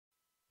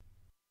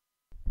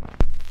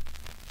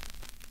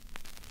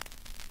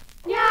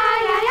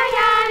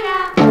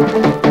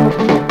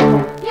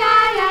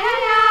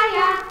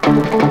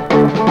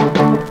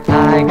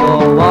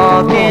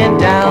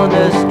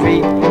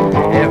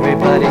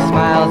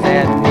smiles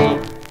at me.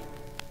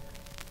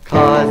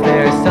 'Cause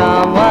there's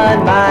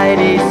someone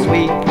mighty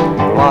sweet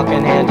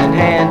walking hand in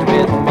hand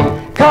with me.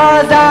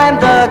 'Cause I'm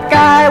the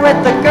guy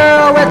with the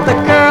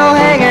girl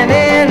hanging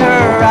in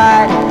her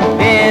eye,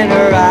 in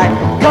her eye.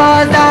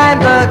 'Cause I'm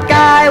the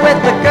guy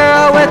with the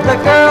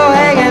girl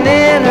hanging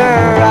in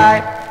her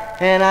eye.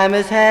 And I'm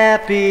as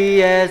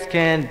happy as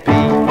can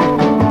be.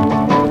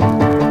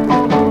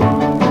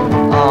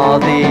 All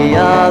the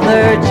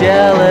other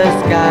jealous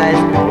guys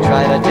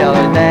try to tell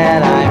her that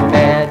I'm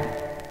bad,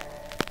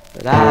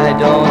 but I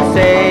don't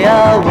say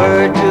a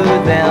word to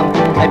them.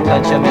 I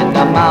punch them in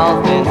the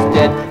mouth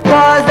instead.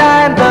 'Cause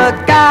I'm the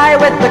guy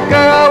with the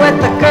girl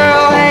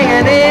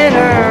hanging in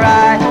her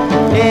eye,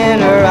 in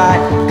her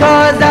eye.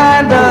 'Cause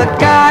I'm the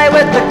guy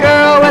with the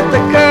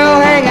girl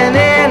hanging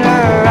in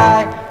her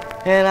eye.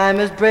 And I'm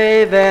as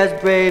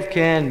brave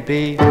can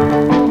be.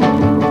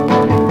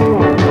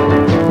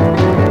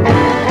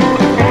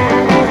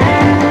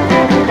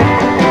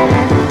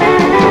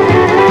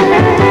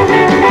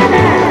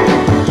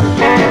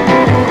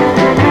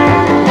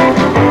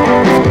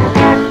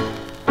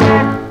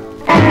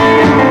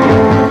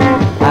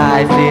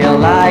 I feel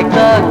like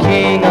the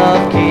King of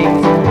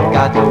Kings,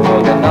 got the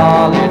world in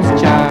all its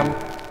charm,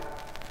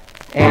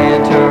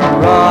 and Her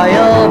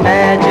Royal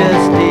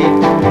Majesty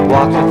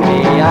walks with me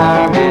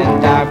arm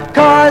in arm.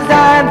 'Cause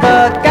I'm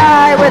the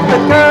guy with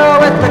the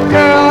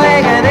girl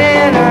hanging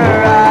in her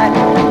eye,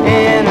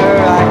 in her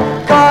eye.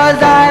 'Cause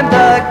I'm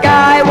the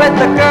guy with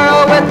the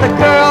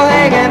girl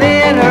hanging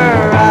in her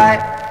eye.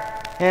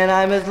 And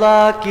I'm as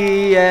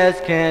lucky as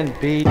can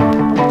be.